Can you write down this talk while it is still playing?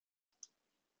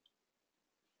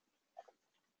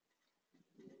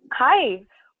Hi,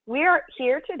 we are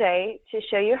here today to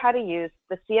show you how to use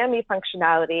the CME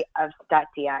functionality of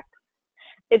StatDx.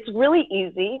 It's really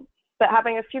easy, but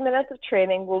having a few minutes of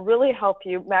training will really help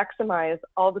you maximize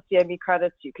all the CME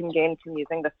credits you can gain from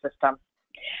using the system.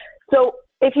 So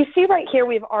if you see right here,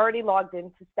 we've already logged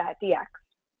into StatDx.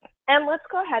 And let's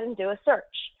go ahead and do a search.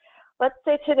 Let's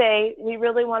say today we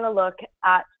really want to look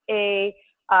at a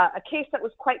case that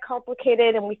was quite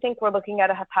complicated, and we think we're looking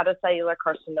at a hepatocellular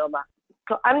carcinoma.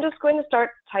 So I'm just going to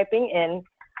start typing in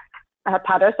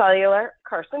hepatocellular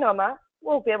carcinoma.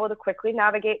 We'll be able to quickly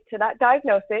navigate to that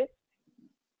diagnosis.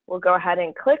 We'll go ahead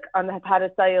and click on the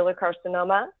hepatocellular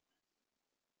carcinoma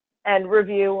and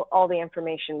review all the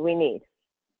information we need.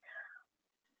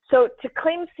 So to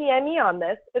claim CME on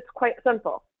this, it's quite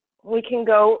simple. We can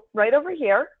go right over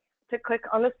here to click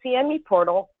on the CME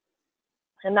portal,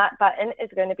 and that button is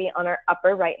going to be on our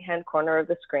upper right-hand corner of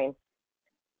the screen.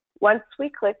 Once we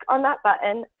click on that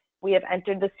button, we have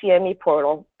entered the CME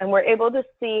portal, and we're able to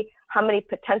see how many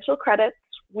potential credits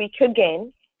we could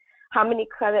gain, how many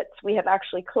credits we have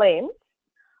actually claimed,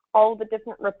 all the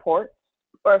different reports,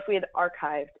 or if we had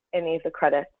archived any of the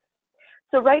credits.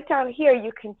 So right down here,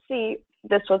 you can see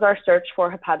this was our search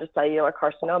for hepatocellular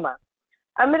carcinoma.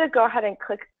 I'm going to go ahead and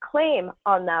click claim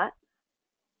on that,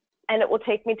 and it will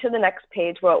take me to the next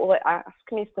page where it will ask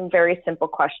me some very simple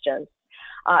questions.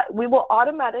 We will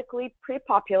automatically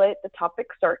pre-populate the topic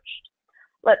searched.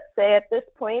 Let's say at this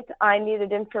point I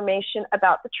needed information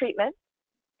about the treatment.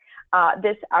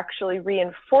 This actually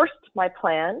reinforced my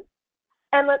plan.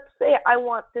 And let's say I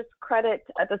want this credit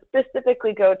to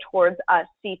specifically go towards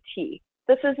CT.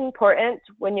 This is important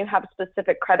when you have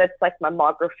specific credits like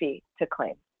mammography to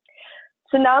claim.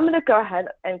 So now I'm going to go ahead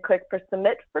and click for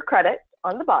Submit for Credit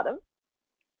on the bottom.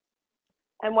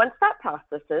 And once that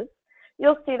processes,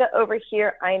 you'll see that over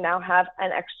here, I now have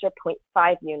an extra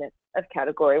 0.5 units of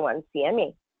Category 1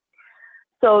 CME.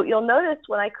 So you'll notice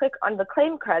when I click on the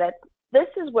claim credit, this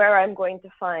is where I'm going to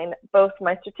find both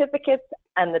my certificates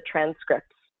and the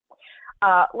transcripts.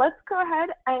 Let's go ahead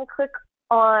and click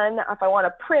on, if I want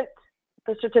to print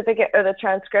the certificate or the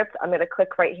transcript, I'm going to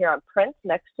click right here on print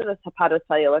next to this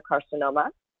hepatocellular carcinoma.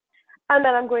 And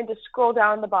then I'm going to scroll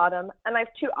down the bottom, and I have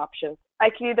two options.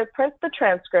 I can either print the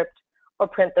transcript or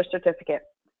print the certificate.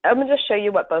 I'm going to just show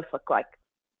you what both look like.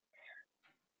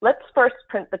 Let's first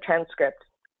print the transcript.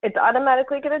 It's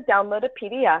automatically going to download a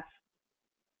PDF,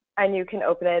 and you can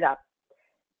open it up.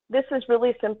 This is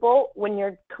really simple when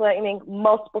you're claiming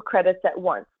multiple credits at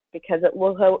once, because it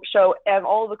will show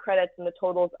all the credits and the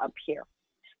totals up here.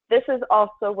 This is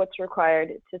also what's required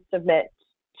to submit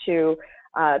to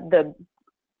the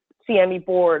CME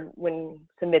board when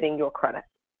submitting your credit.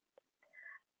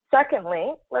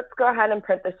 Secondly, let's go ahead and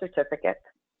print the certificate.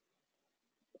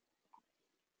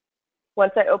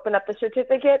 Once I open up the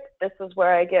certificate, this is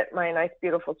where I get my nice,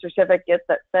 beautiful certificate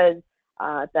that says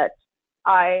that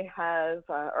I have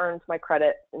earned my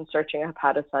credit in searching a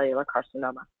hepatocellular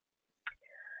carcinoma.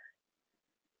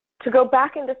 To go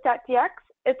back into StatDx,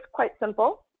 it's quite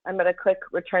simple. I'm going to click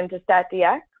Return to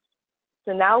StatDx.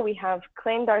 So now we have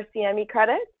claimed our CME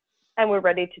credit, and we're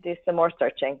ready to do some more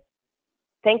searching.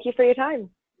 Thank you for your time.